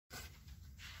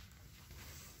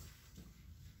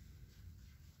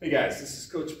Hey guys, this is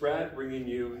Coach Brad bringing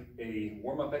you a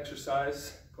warm-up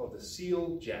exercise called the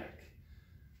Seal Jack.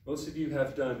 Most of you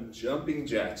have done jumping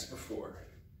jacks before,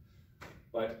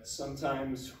 but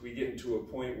sometimes we get into a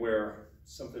point where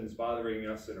something's bothering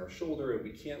us in our shoulder and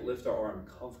we can't lift our arm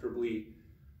comfortably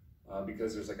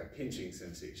because there's like a pinching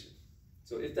sensation.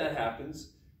 So if that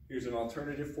happens, here's an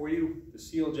alternative for you. The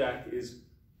Seal Jack is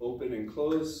open and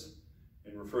close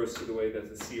and refers to the way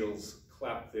that the seals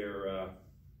clap their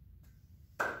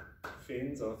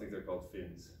fins. I don't think they're called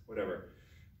fins, whatever.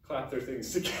 Clap their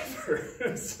things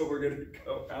together. So we're gonna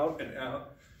go out and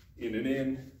out, in and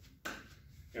in,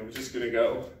 and we're just gonna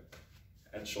go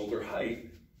at shoulder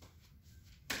height,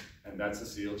 and that's a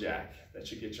Seal Jack. That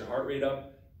should get your heart rate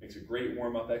up, makes a great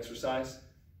warm-up exercise.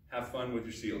 Have fun with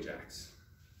your Seal Jacks.